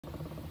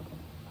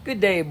Good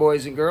day,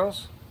 boys and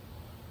girls.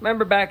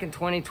 Remember back in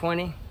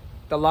 2020,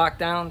 the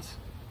lockdowns?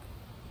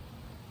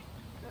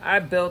 I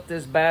built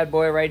this bad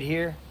boy right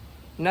here.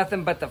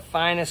 Nothing but the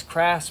finest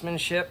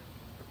craftsmanship.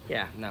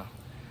 Yeah, no.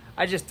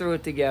 I just threw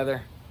it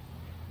together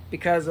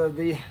because of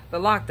the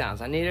lockdowns.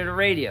 I needed a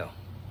radio.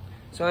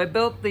 So I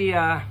built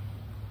the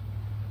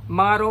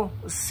model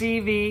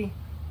CV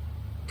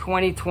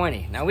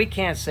 2020. Now we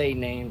can't say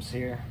names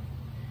here.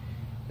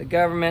 The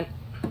government,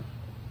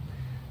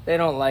 they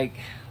don't like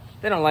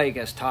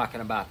us talking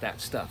about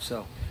that stuff.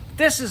 So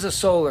this is a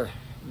solar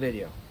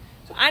video.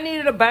 So I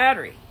needed a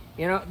battery.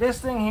 You know, this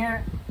thing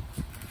here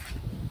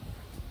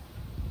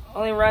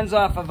only runs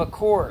off of a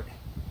cord.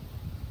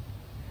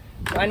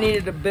 So I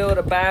needed to build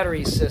a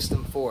battery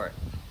system for it.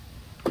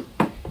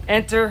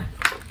 Enter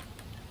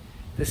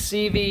the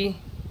CV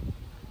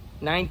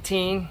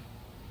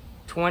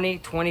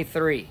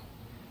 2023.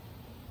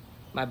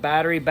 My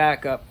battery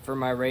backup for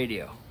my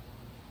radio.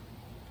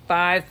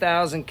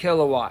 5,000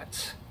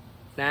 kilowatts.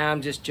 Now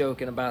I'm just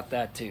joking about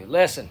that too.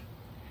 Listen,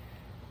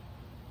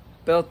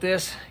 built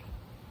this.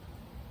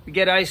 We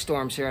get ice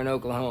storms here in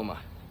Oklahoma.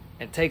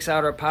 It takes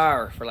out our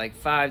power for like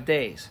 5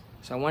 days.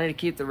 So I wanted to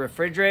keep the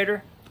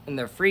refrigerator and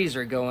the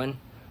freezer going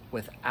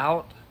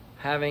without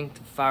having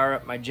to fire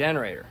up my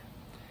generator.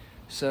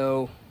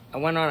 So I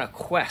went on a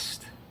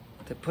quest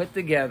to put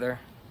together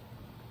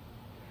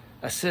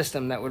a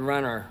system that would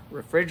run our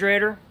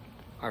refrigerator,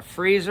 our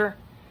freezer,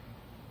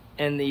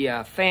 and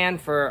the fan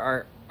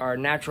for our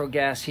natural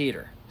gas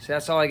heater. So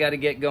that's all I got to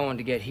get going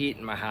to get heat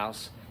in my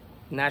house.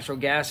 Natural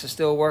gas is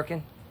still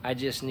working. I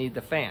just need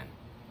the fan.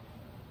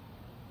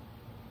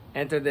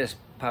 Enter this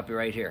puppy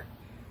right here.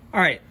 All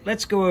right,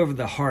 let's go over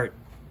the heart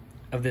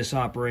of this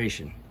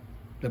operation,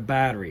 the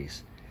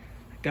batteries.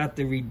 I got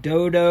the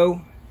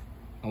Redodo.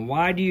 And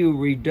why do you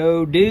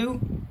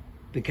Redodo?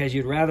 Because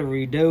you'd rather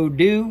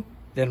Redodo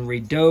than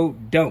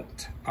Redodo.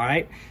 All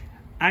right,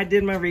 I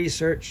did my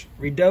research.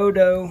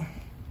 Redodo,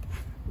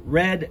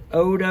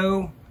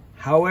 Redodo,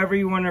 however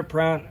you want to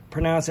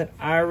pronounce it.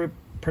 I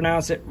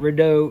pronounce it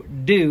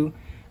Redodo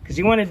because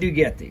you want to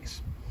get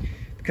these.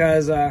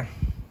 Because the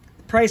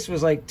price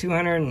was like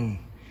 $260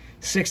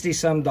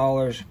 some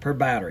per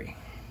battery.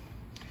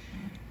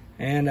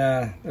 And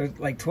there's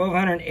like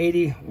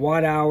 1280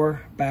 watt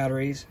hour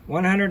batteries,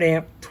 100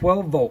 amp,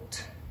 12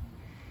 volt.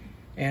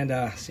 And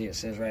see, it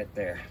says right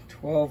there,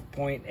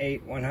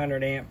 12.8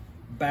 100 amp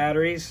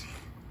batteries.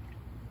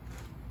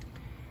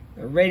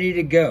 They're ready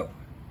to go.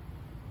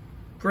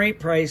 Great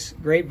price,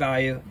 great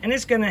value, and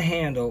it's going to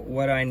handle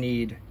what I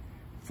need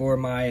for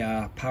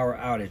my power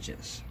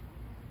outages.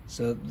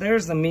 So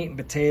there's the meat and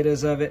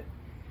potatoes of it.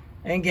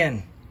 And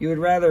again, you would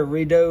rather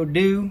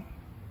Redodo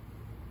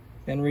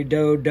than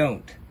Redodo.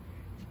 You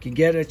can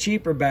get a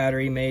cheaper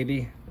battery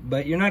maybe,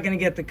 but you're not going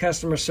to get the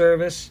customer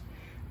service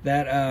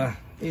that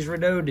these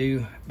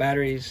Redodo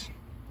batteries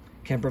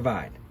can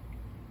provide.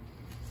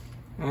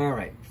 All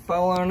right,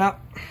 following up.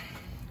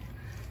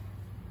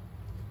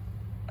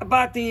 I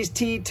bought these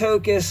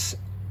T-Tocus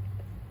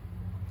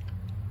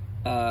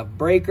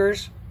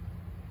breakers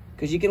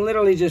because you can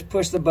literally just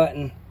push the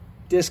button,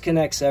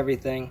 disconnects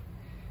everything.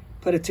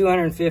 Put a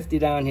 250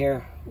 down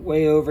here,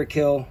 way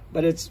overkill,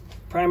 but it's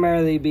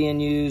primarily being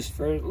used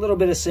for a little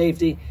bit of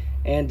safety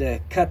and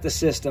to cut the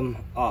system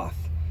off.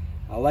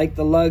 I like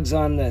the lugs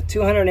on the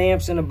 200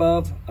 amps and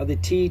above of the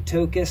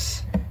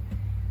T-Tocus.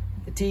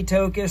 The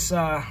T-Tocus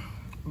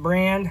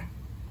brand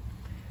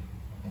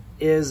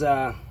is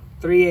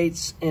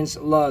 3/8 inch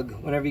lug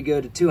whenever you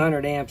go to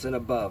 200 amps and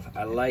above.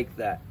 I like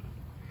that.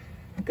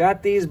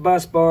 Got these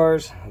bus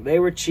bars. They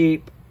were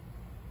cheap.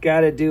 Got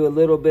to do a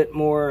little bit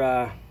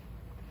more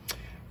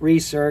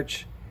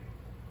research.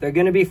 They're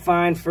going to be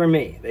fine for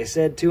me. They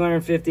said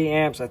 250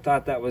 amps. I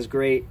thought that was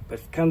great. But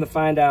come to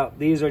find out,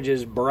 these are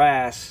just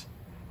brass,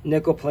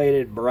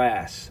 nickel-plated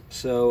brass.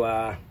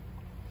 So,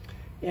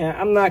 yeah,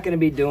 I'm not going to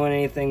be doing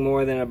anything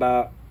more than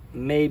about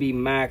maybe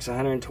max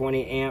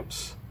 120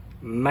 amps.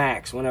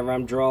 Max whenever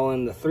I'm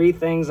drawing the three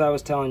things I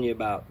was telling you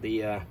about,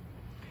 the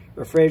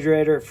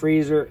refrigerator,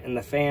 freezer, and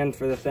the fan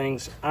for the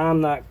things.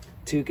 I'm not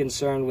too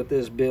concerned with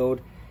this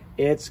build.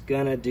 It's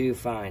gonna do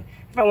fine.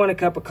 If I want a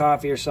cup of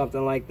coffee or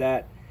something like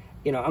that,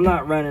 you know, I'm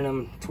not running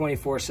them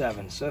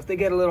 24/7. So if they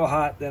get a little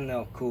hot, then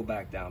they'll cool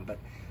back down. But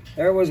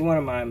there was one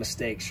of my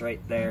mistakes right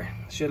there.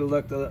 Should have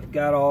looked,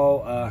 got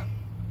all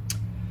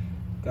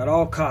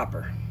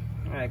copper.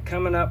 All right,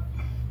 coming up,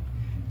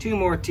 two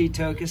more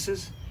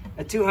T-Tocuses.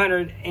 A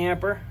 200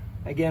 amper,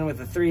 again with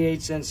the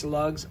 3/8 inch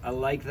lugs. I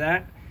like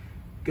that.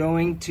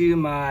 Going to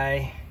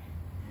my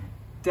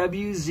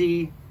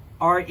WZRELB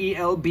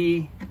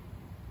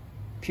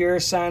pure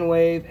sine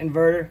wave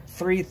inverter,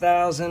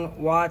 3,000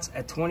 watts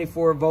at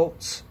 24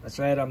 volts. That's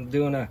right, I'm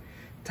doing a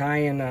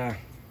tie-in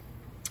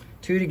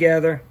two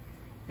together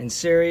in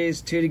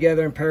series, two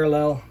together in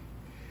parallel.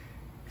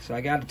 So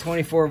I got a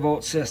 24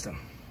 volt system.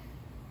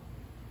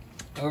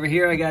 Over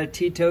here I got a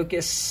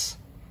T-Tocus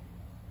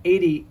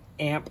 80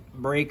 amp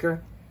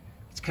breaker.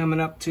 It's coming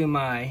up to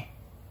my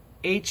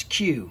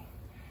HQST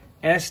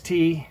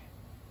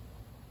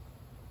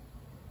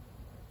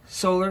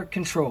solar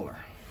controller,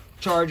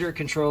 charger,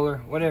 controller,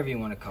 whatever you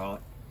want to call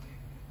it.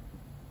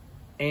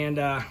 And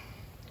a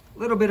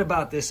little bit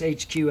about this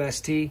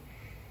HQST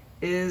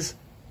is,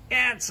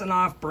 yeah, it's an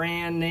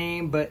off-brand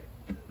name, but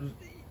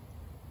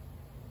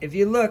if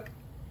you look,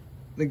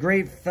 the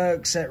great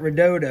folks at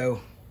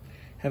Redodo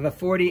have a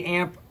 40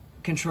 amp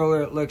controller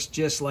that looks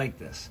just like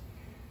this.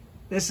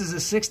 This is a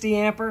 60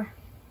 ampere,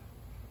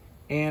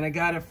 and I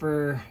got it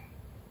for a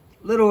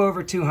little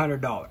over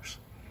 $200.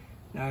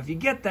 Now, if you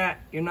get that,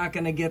 you're not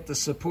going to get the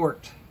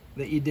support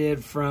that you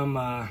did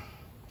from,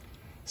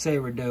 say,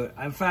 Redodo.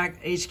 In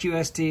fact,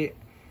 HQST,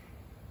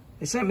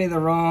 they sent me the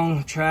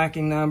wrong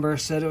tracking number,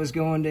 said it was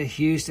going to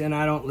Houston.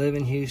 I don't live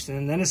in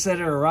Houston. Then it said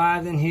it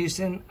arrived in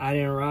Houston. I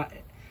didn't arrive.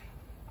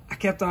 I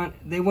kept on,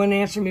 they wouldn't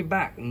answer me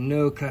back.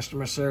 No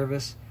customer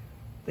service.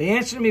 They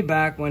answered me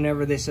back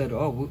whenever they said,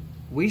 oh,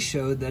 we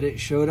showed that it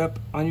showed up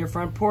on your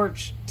front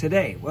porch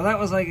today. Well, that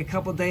was like a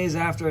couple days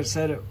after it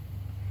said it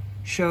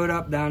showed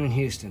up down in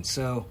Houston.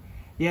 So,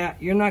 yeah,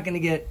 you're not going to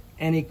get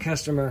any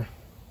customer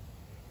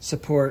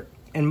support,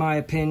 in my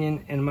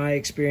opinion, in my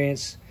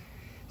experience.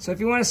 So if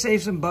you want to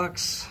save some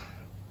bucks,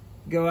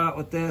 go out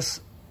with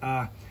this.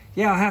 Yeah,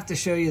 I'll have to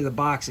show you the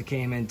box it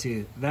came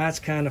into. That's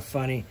kind of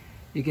funny.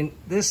 You can.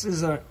 This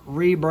is a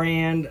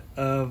rebrand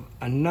of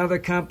another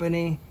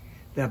company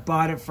that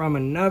bought it from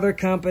another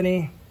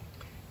company,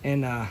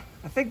 and I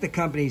think the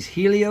company's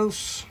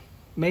Helios,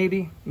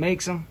 maybe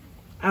makes them.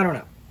 I don't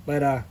know,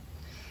 but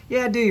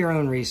yeah, do your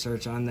own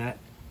research on that.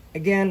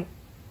 Again,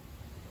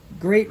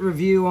 great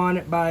review on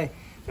it by.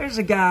 There's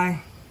a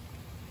guy.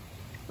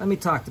 Let me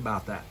talk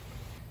about that.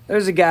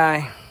 There's a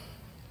guy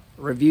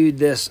reviewed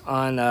this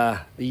on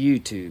the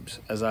YouTubes,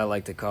 as I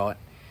like to call it.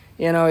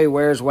 You know, he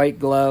wears white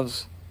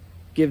gloves,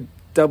 give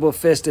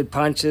double-fisted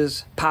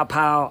punches,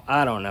 pow-pow,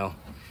 I don't know.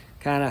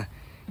 Kind of,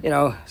 you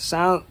know,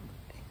 sound...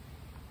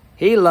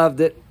 He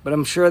loved it, but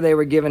I'm sure they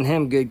were giving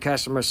him good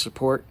customer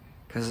support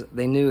because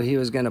they knew he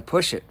was going to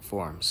push it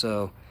for him.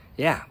 So,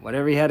 yeah,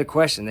 whatever he had a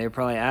question, they would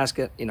probably ask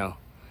it, you know,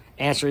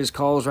 answer his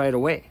calls right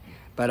away.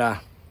 But,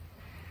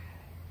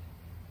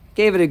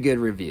 gave it a good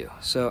review.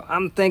 So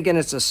I'm thinking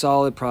it's a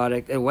solid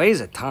product. It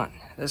weighs a ton.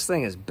 This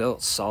thing is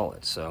built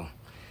solid. So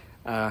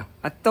I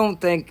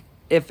don't think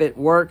if it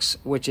works,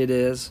 which it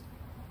is,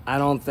 I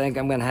don't think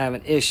I'm going to have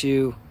an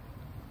issue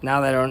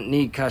now that I don't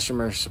need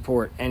customer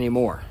support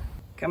anymore.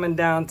 Coming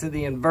down to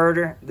the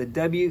inverter, the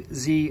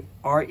WZRELB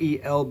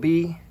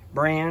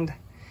brand.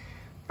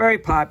 Very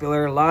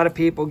popular. A lot of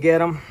people get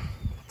them.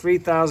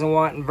 3,000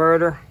 watt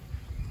inverter.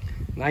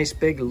 Nice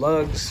big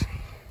lugs.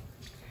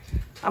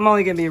 I'm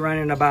only going to be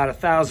running about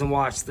 1,000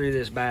 watts through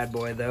this bad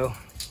boy though.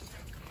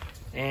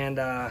 And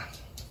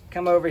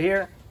come over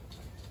here.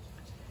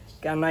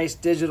 Got a nice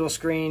digital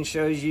screen,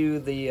 shows you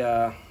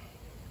the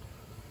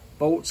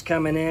volts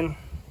coming in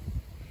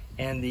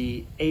and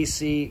the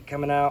AC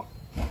coming out.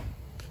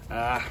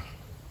 Let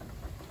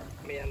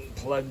me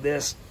unplug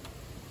this.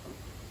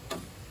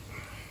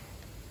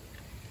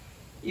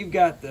 You've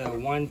got the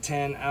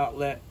 110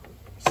 outlet.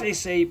 They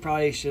say you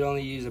probably should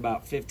only use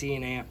about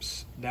 15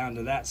 amps down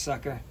to that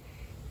sucker.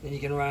 Then you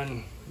can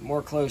run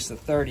more close to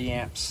 30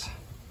 amps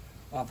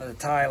off of the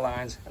tie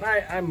lines. And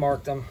I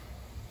marked them.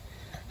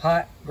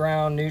 Hot,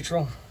 ground,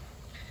 neutral.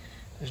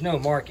 There's no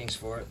markings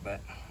for it,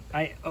 but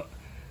I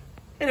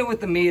hit it with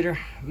the meter.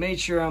 Made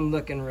sure I'm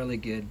looking really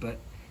good. But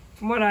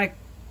from what I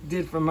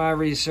did from my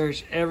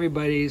research,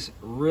 everybody's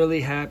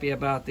really happy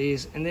about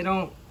these. And they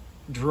don't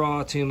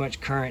draw too much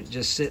current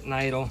just sitting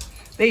idle.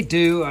 They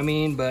do, I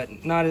mean,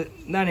 but not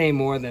any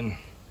more than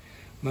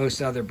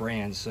most other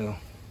brands. So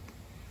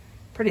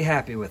pretty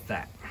happy with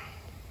that.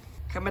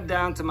 Coming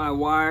down to my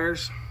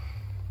wires,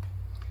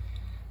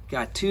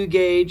 got 2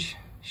 gauge,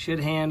 should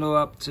handle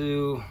up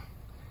to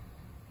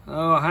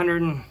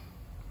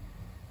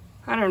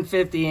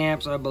 150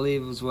 amps, I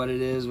believe is what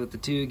it is with the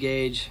 2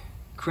 gauge.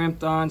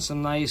 Crimped on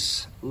some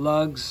nice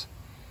lugs,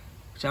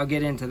 which I'll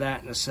get into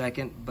that in a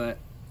second, but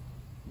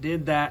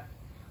did that.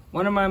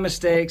 One of my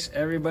mistakes,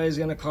 everybody's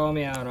gonna call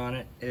me out on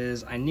it,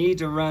 is I need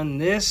to run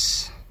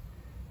this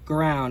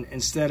ground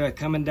instead of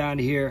coming down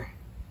to here.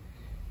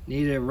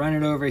 Need to run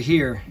it over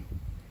here.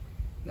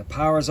 The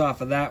power's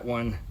off of that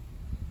one,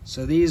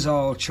 so these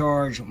all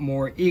charge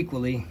more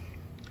equally.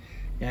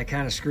 Yeah, I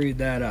kind of screwed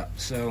that up,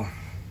 so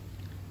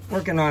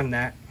working on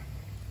that.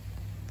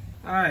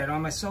 All right,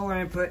 on my solar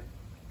input,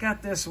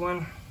 got this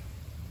one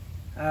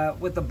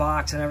with the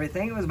box and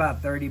everything. It was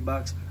about 30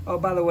 bucks. Oh,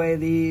 by the way,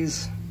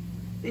 these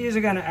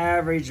are gonna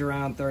average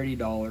around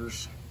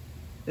 $30.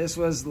 This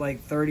was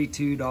like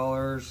 $32,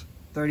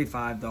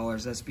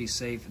 $35, let's be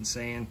safe in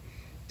saying,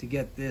 to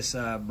get this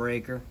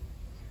breaker.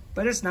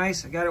 But it's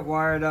nice. I got it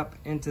wired up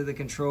into the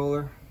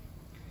controller.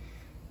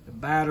 The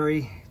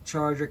battery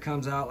charger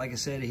comes out, like I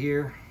said,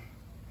 here.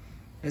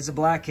 It's a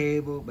black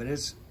cable, but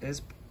it's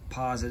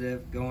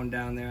positive going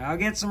down there. I'll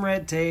get some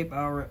red tape.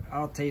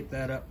 I'll tape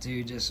that up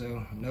too, just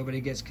so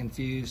nobody gets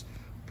confused.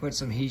 Put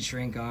some heat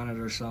shrink on it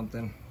or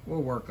something.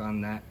 We'll work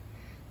on that.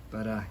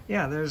 But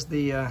yeah, there's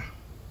the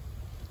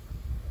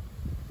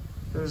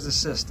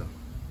system.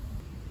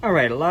 All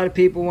right, a lot of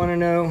people want to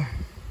know,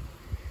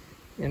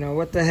 you know,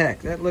 what the heck?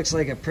 That looks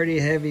like a pretty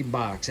heavy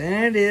box.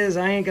 And it is,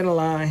 I ain't gonna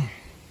lie.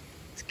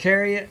 To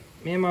carry it,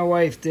 me and my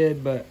wife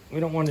did, but we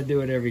don't want to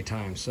do it every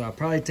time. So I'll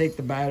probably take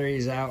the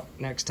batteries out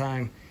next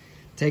time,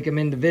 take them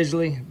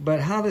individually. But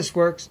how this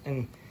works,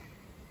 and,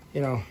 you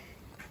know,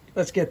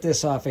 let's get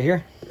this off of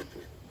here.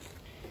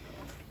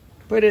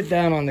 Put it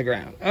down on the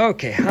ground.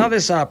 Okay, how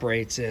this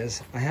operates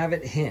is, I have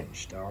it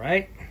hinged, all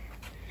right?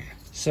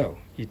 So,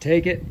 you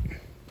take it,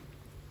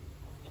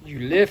 you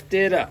lift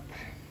it up.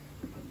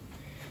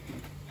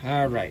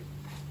 All right.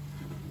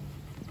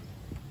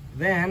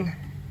 Then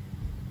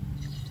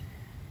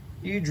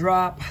you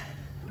drop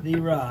the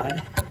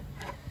rod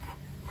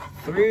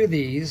through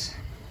these.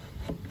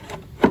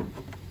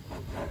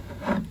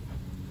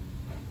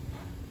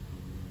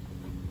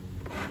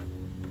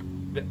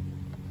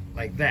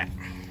 Like that.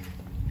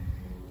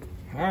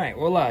 All right,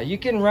 voila. You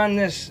can run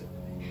this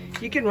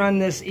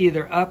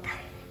either up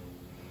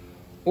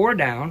or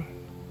down.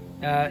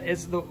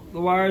 The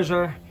wires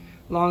are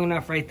long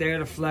enough right there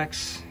to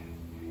flex,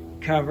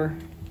 cover.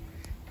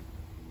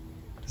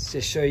 Let's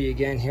just show you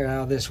again here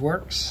how this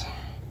works.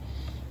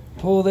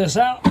 Pull this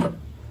out.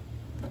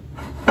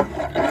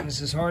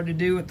 This is hard to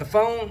do with the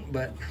phone,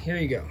 but here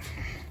you go.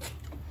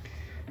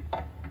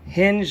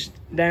 Hinged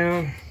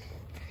down.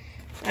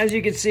 As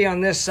you can see on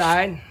this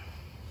side,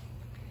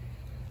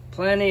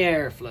 plenty of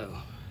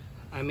airflow.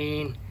 I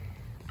mean,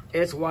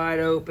 it's wide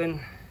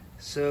open.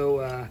 So,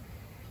 and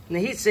the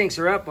heat sinks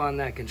are up on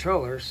that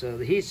controller, so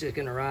the heat's just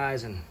gonna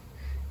rise and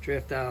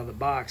drift out of the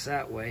box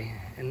that way.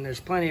 And there's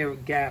plenty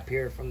of gap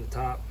here from the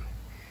top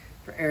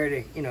for air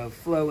to, you know,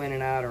 flow in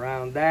and out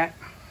around that.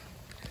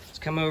 Let's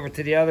come over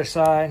to the other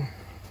side.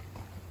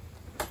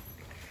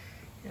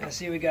 Yeah,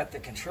 see, we got the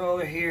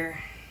controller here.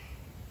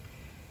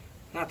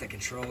 Not the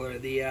controller,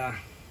 the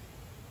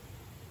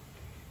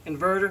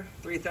inverter,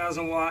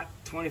 3,000 watt,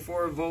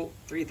 24 volt,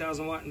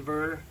 3,000 watt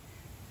inverter.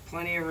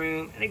 Plenty of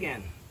room, and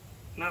again,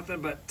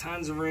 nothing but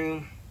tons of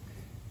room.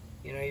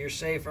 You know, you're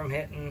safe from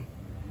hitting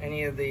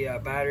any of the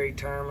battery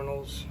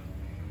terminals.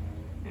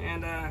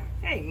 And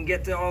hey, you can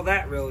get to all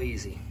that real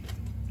easy.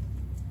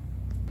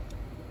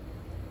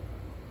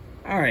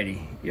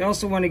 Alrighty, you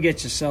also want to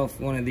get yourself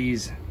one of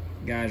these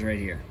guys right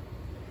here.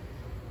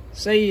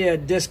 Say you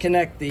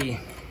disconnect the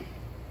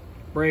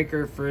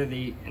breaker for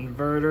the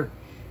inverter.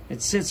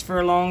 It sits for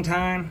a long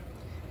time.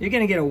 You're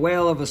going to get a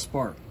whale of a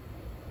spark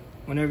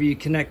whenever you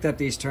connect up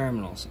these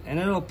terminals, and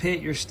it'll pit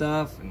your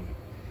stuff, and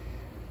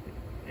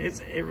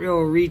it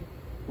will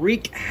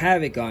wreak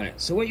havoc on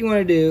it. So what you want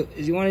to do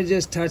is you want to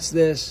just touch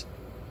this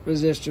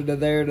resistor to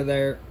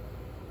there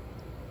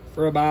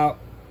for about,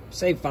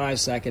 say, 5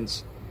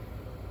 seconds,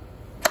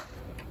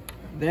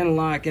 then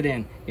lock it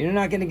in. You're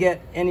not going to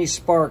get any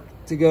spark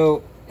to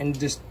go and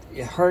just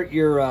hurt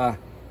your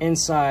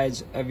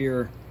insides of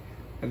your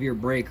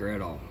breaker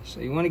at all. So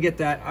you want to get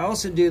that. I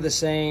also do the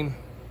same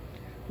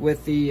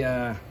with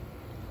the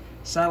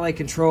satellite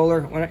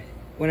controller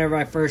whenever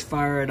I first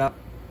fire it up,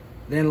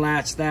 then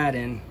latch that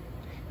in.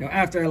 You know,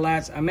 after I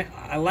latch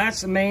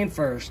the main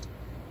first,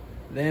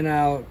 then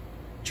I'll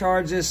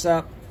charge this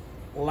up,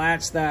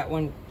 latch that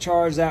one,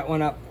 charge that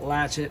one up,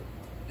 latch it,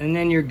 and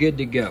then you're good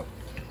to go.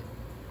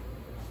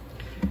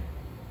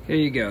 Here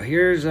you go.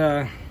 Here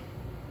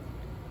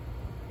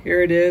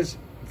it is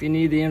if you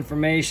need the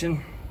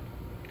information.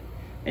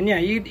 And yeah,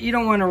 you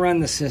don't want to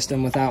run the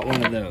system without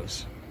one of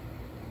those.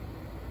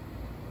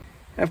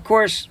 Of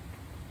course,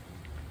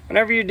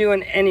 whenever you're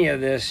doing any of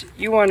this,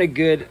 you want a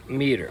good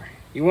meter.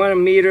 You want a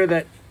meter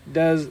that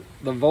does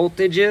the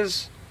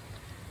voltages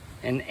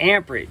and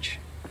amperage.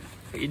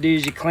 What you do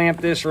is you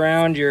clamp this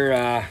around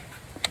your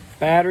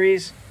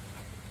batteries,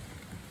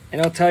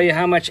 and it'll tell you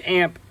how much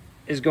amp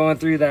is going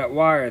through that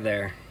wire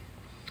there.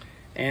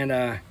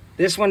 And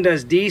this one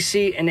does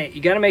DC, and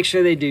you got to make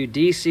sure they do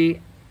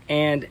DC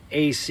and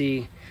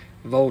AC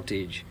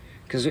voltage,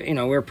 because, you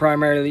know, we're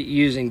primarily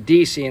using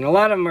DC, and a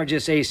lot of them are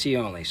just AC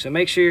only. So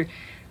make sure.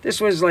 This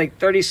was like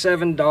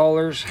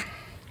 $37,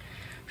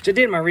 which I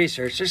did my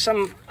research. There's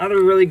some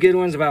other really good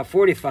ones, about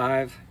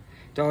 $45.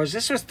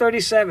 This was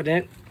 $37,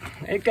 and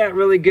it got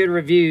really good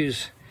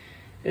reviews.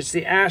 It's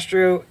the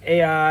Astro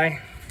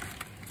AI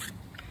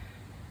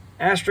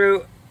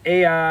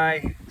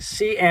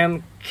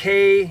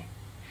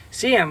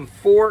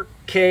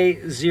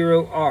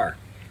CM4K0R.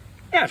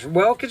 Yeah, it's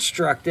well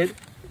constructed,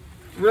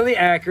 really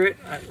accurate.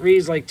 It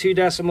reads like 2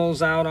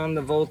 decimals out on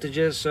the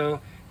voltages, so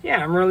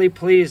yeah, I'm really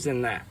pleased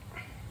in that.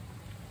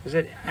 Is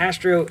it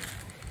Astro?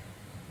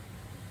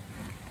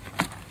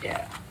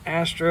 Yeah,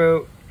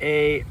 Astro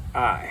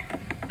AI.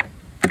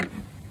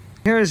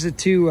 Here's the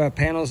 2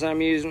 panels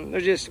I'm using. They're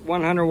just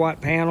 100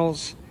 watt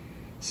panels.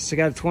 Since I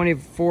got a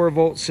 24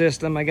 volt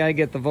system, I gotta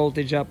get the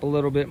voltage up a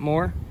little bit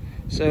more.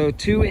 So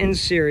 2 in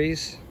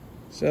series.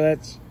 So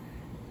that's,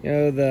 you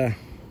know, the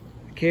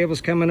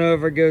cables coming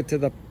over go to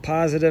the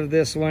positive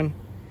this one.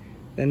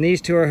 Then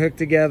these 2 are hooked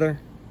together.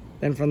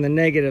 Then from the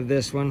negative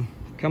this one,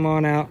 come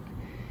on out.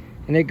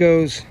 And it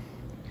goes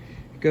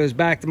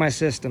back to my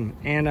system.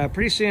 And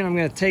pretty soon I'm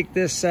going to take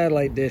this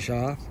satellite dish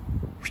off.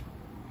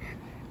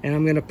 and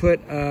I'm gonna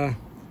put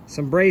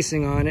some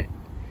bracing on it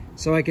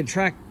so I can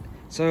track.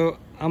 So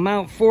I'll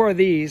mount 4 of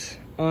these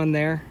on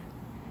there,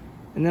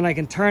 and then I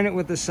can turn it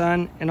with the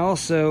sun and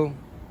also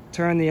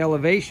turn the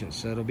elevation,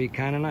 so it'll be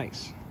kind of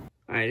nice.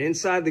 All right,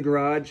 inside the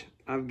garage,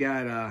 I've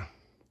got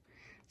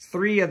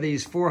 3 of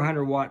these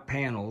 400 watt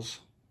panels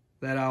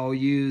that I'll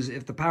use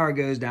if the power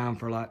goes down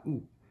for a lot.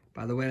 Ooh,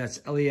 by the way,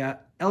 that's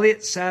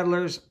Elliot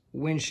Sadler's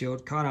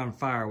windshield caught on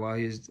fire while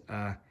he was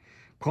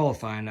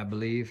qualifying, I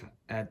believe,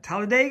 at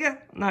Talladega.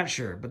 I'm not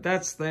sure, but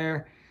that's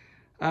there.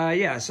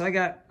 Yeah, so I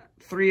got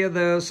 3 of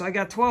those. So I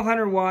got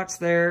 1200 watts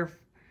there.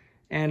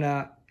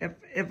 And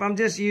if I'm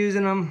just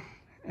using them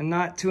and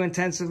not too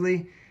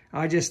intensively,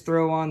 I just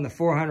throw on the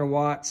 400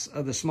 watts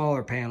of the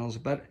smaller panels.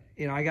 But,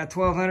 you know, I got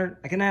 1200.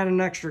 I can add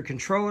an extra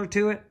controller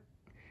to it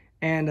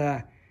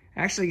and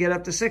actually get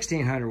up to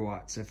 1600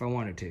 watts if I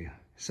wanted to.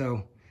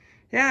 So,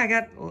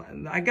 yeah,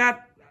 I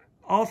got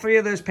all 3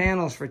 of those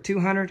panels for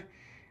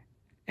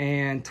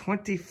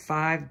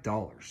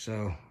 $225.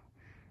 So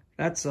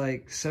that's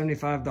like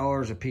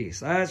 $75 a piece.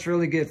 That's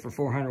really good for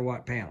 400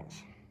 watt panels.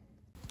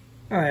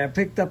 All right, I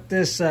picked up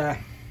this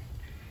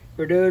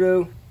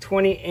Redodo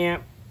 20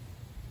 amp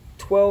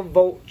 12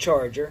 volt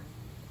charger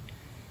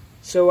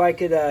so I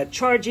could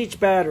charge each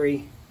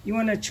battery. You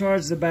want to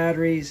charge the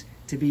batteries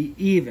to be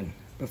even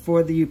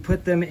before you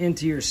put them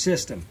into your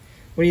system.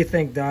 What do you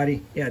think,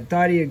 Dottie? Yeah,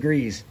 Dottie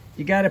agrees.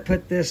 You got to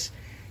put this,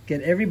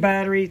 get every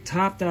battery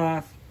topped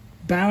off,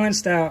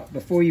 balanced out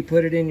before you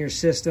put it in your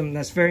system.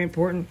 That's very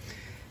important.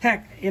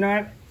 Heck, you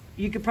know,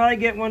 you could probably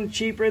get one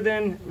cheaper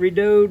than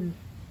Redodo,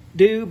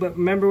 but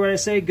remember what I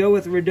say, go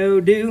with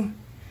Redodo,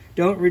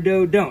 don't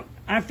Redodo don't.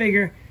 I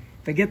figure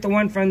if I get the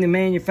one from the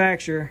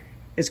manufacturer,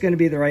 it's going to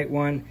be the right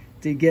one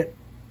to get.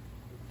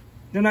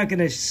 They're not going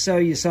to sell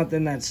you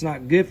something that's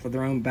not good for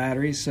their own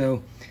batteries,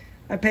 so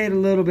I paid a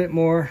little bit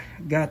more,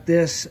 got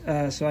this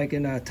so I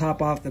can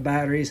top off the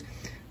batteries,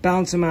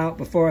 balance them out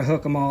before I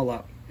hook them all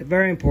up. It's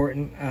very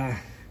important.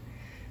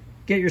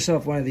 Get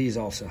yourself one of these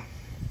also.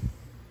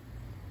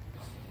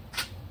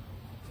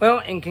 Well,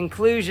 in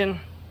conclusion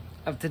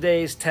of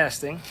today's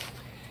testing,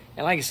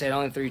 and like I said, I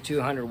only threw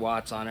 200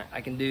 watts on it. I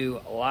can do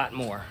a lot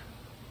more.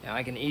 Now,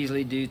 I can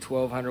easily do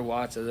 1200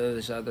 watts of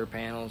those other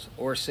panels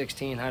or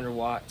 1600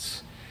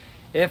 watts.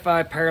 If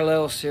I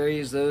parallel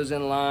series those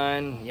in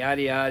line,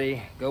 yada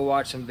yada, go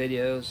watch some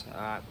videos.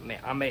 I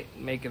may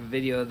make a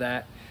video of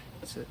that.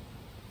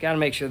 Got to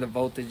make sure the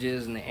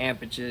voltages and the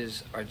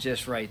amperages are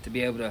just right to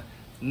be able to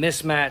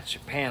mismatch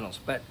panels.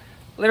 But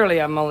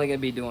literally, I'm only going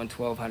to be doing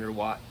 1200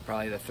 watt,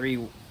 probably the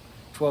 3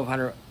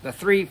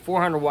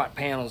 400 watt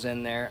panels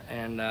in there.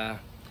 And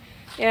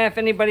yeah, if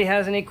anybody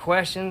has any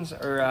questions,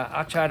 or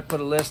I'll try to put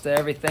a list of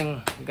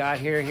everything we got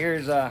here.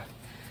 Here's a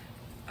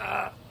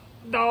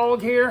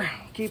dog here,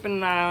 keeping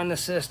an eye on the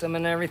system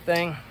and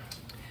everything.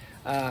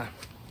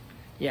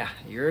 Yeah,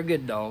 you're a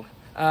good dog.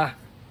 I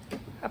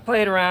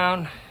played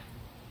around.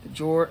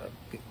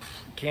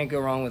 Can't go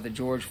wrong with the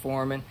George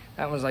Foreman.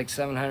 That was like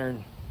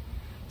 700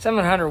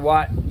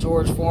 watt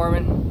George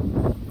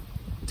Foreman.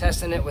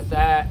 Testing it with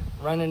that,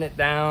 running it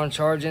down,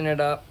 charging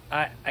it up.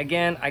 I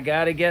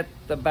gotta get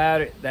the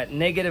battery, that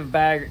negative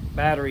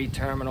battery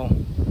terminal,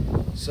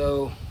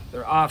 so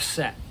they're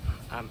offset.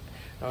 And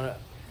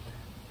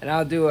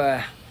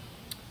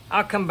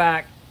I'll come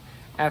back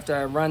after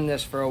I run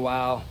this for a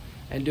while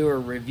and do a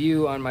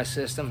review on my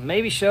system.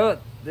 Maybe show it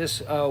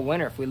this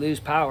winter if we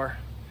lose power.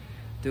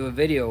 Do a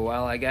video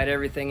while I got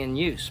everything in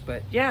use.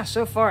 But yeah,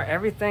 so far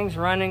everything's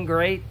running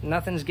great.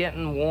 Nothing's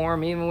getting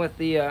warm, even with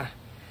the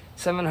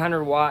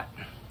 700 watt.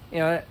 You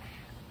know,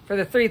 for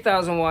the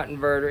 3000 watt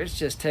inverter, it's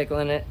just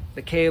tickling it.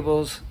 The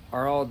cables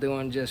are all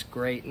doing just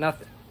great.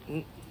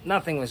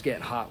 Nothing was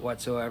getting hot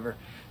whatsoever.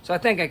 So I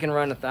think I can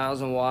run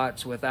 1000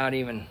 watts without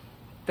even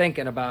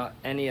thinking about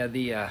any of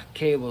the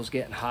cables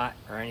getting hot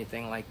or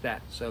anything like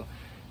that. So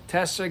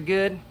tests are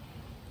good.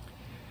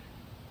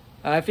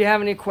 If you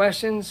have any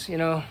questions, you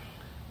know,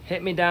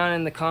 hit me down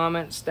in the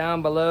comments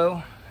down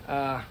below.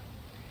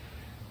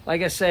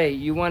 Like I say,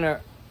 you want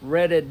to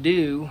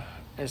Redodo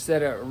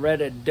instead of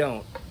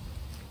Redodo.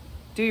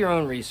 Do your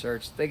own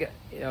research. They got,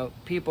 you know,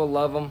 people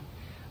love them.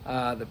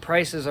 The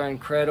prices are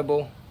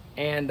incredible,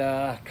 and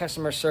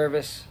customer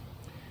service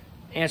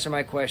answer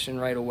my question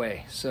right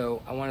away.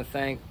 So I want to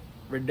thank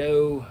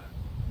Redodo,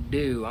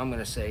 I'm going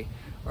to say,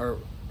 or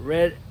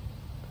Redodo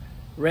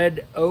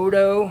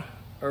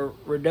or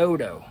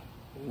Redodo,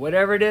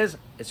 whatever it is.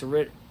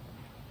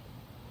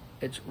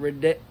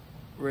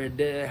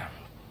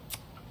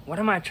 What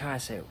am I trying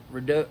to say?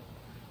 Redodo.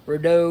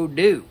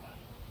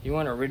 You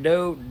want a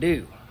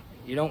Redodo.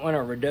 You don't want a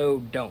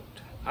Redodo don't.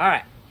 All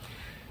right.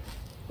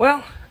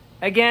 Well,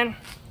 again,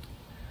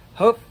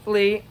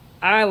 hopefully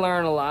I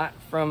learn a lot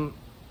from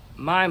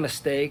my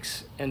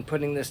mistakes in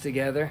putting this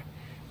together.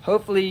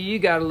 Hopefully you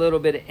got a little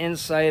bit of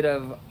insight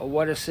of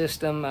what a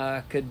system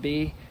could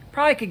be.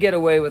 Probably could get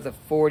away with a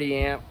 40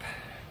 amp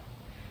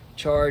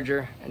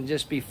charger and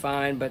just be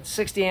fine, but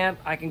 60 amp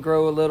I can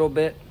grow a little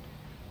bit.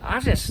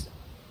 I'm just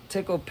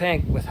tickled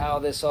pink with how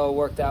this all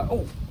worked out.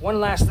 Oh, one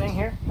last thing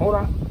here. Hold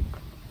on.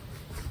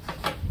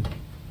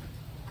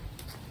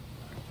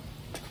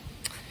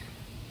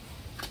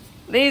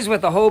 These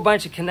with a whole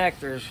bunch of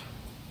connectors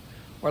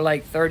were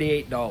like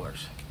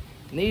 $38.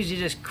 And these you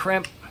just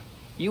crimp.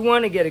 You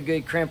want to get a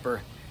good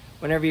crimper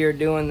whenever you're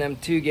doing them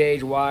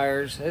 2-gauge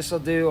wires. This will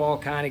do all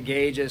kind of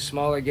gauges,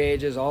 smaller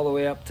gauges, all the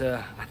way up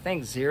to, I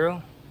think,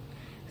 zero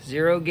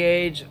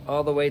gauge,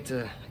 all the way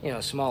to, you know,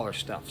 smaller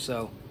stuff.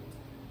 So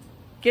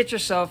get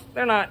yourself,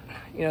 they're not,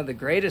 you know, the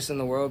greatest in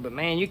the world, but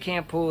man, you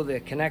can't pull the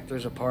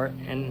connectors apart,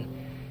 and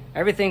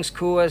everything's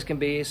cool as can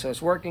be, so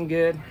it's working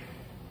good.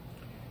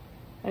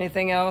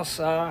 Anything else?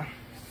 Along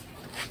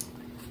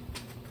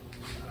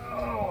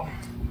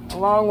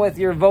with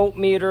your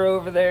voltmeter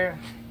over there,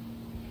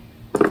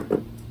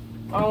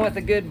 along with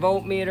a good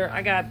voltmeter,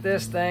 I got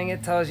this thing.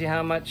 It tells you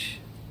how much,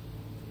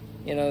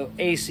 you know,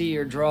 AC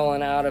you're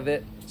drawing out of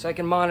it, so I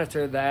can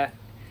monitor that.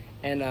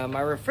 And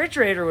my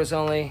refrigerator was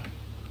only,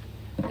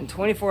 in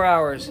 24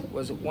 hours,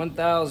 was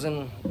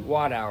 1,000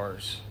 watt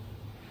hours.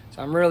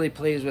 So I'm really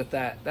pleased with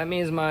that. That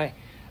means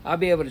I'll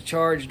be able to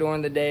charge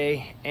during the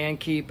day and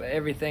keep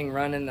everything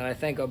running that I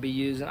think I'll be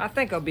using. I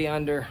think I'll be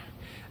under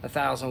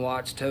 1,000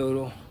 watts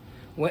total.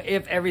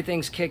 If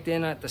everything's kicked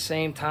in at the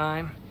same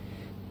time,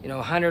 you know,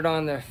 100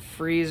 on the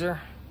freezer,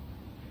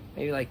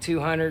 maybe like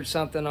 200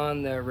 something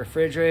on the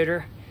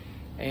refrigerator,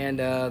 and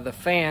the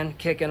fan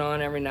kicking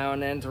on every now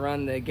and then to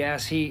run the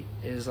gas heat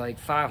is like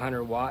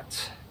 500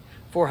 watts,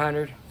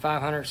 400,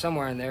 500,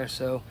 somewhere in there.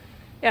 So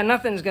yeah,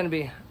 nothing's going to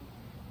be,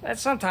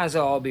 sometimes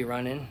they'll all be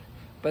running,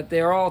 but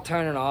they're all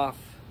turning off.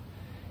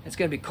 It's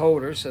going to be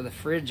colder, so the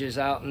fridge is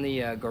out in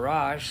the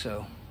garage,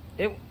 so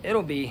it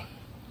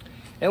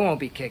won't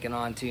be kicking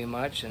on too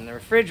much. And the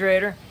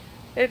refrigerator,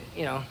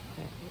 you know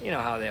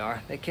how they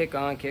are. They kick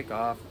on, kick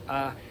off.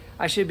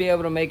 I should be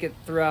able to make it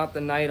throughout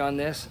the night on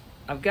this.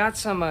 I've got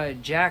some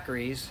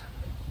Jackeries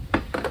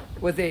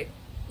with the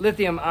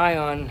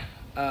lithium-ion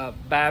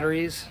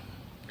batteries.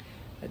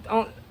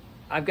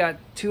 I've got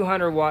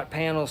 200 watt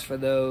panels for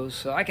those,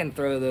 so I can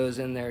throw those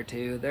in there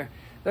too.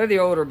 They're the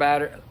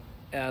older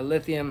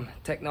lithium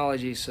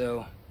technology,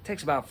 so it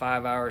takes about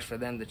 5 hours for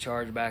them to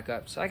charge back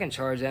up, so I can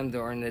charge them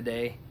during the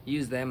day,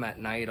 use them at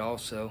night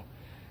also.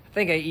 I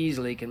think I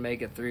easily can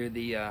make it through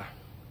the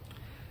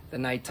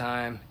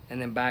nighttime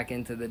and then back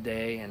into the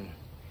day, and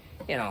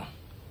you know,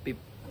 be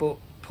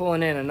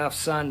pulling in enough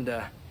sun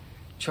to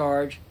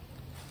charge.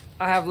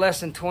 I have less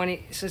than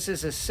 20, since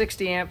it's a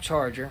 60 amp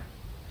charger.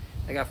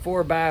 I got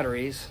 4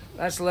 batteries.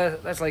 That's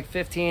like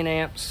 15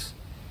 amps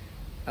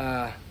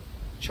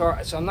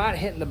so I'm not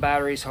hitting the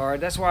batteries hard.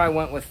 That's why I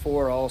went with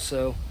 4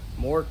 also.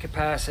 More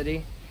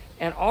capacity,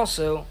 and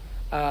also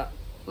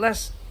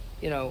less,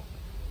 you know,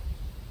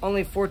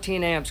 only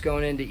 14 amps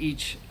going into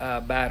each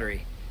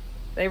battery.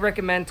 They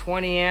recommend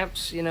 20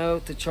 amps, you know,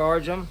 to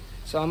charge them.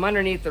 So I'm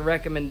underneath the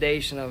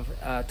recommendation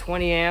of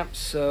 20 amps,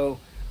 so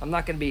I'm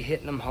not going to be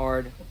hitting them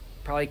hard.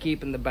 Probably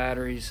keeping the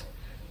batteries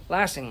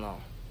lasting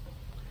long.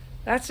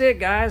 That's it,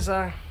 guys.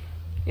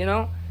 You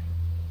know,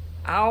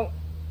 I'll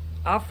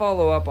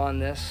follow up on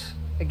this.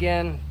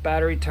 Again,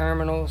 battery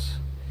terminals,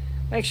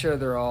 make sure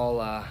they're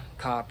all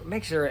copper.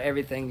 Make sure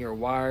everything, your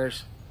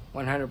wires,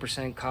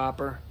 100%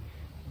 copper.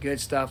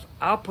 Good stuff.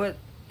 I'll put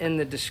in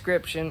the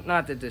description,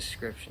 not the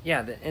description,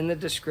 yeah, in the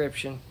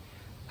description,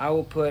 I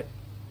will put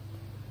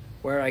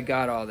where I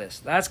got all this.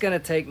 That's going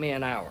to take me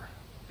an hour,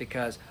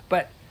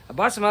 but I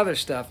bought some other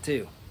stuff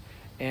too.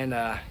 And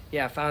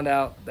yeah, I found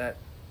out that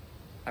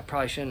I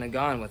probably shouldn't have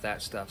gone with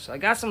that stuff. So I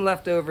got some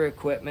leftover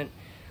equipment,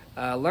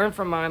 learned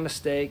from my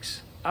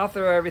mistakes. I'll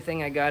throw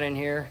everything I got in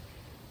here,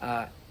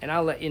 and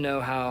I'll let you know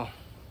how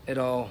it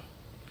all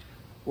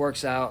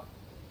works out.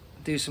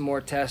 Do some more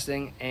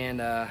testing, and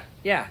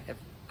yeah,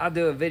 I'll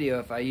do a video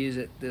if I use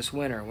it this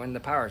winter when the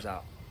power's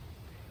out.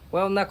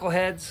 Well,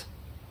 knuckleheads,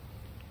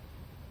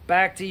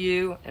 back to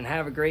you, and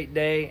have a great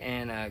day,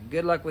 and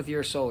good luck with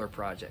your solar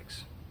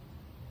projects.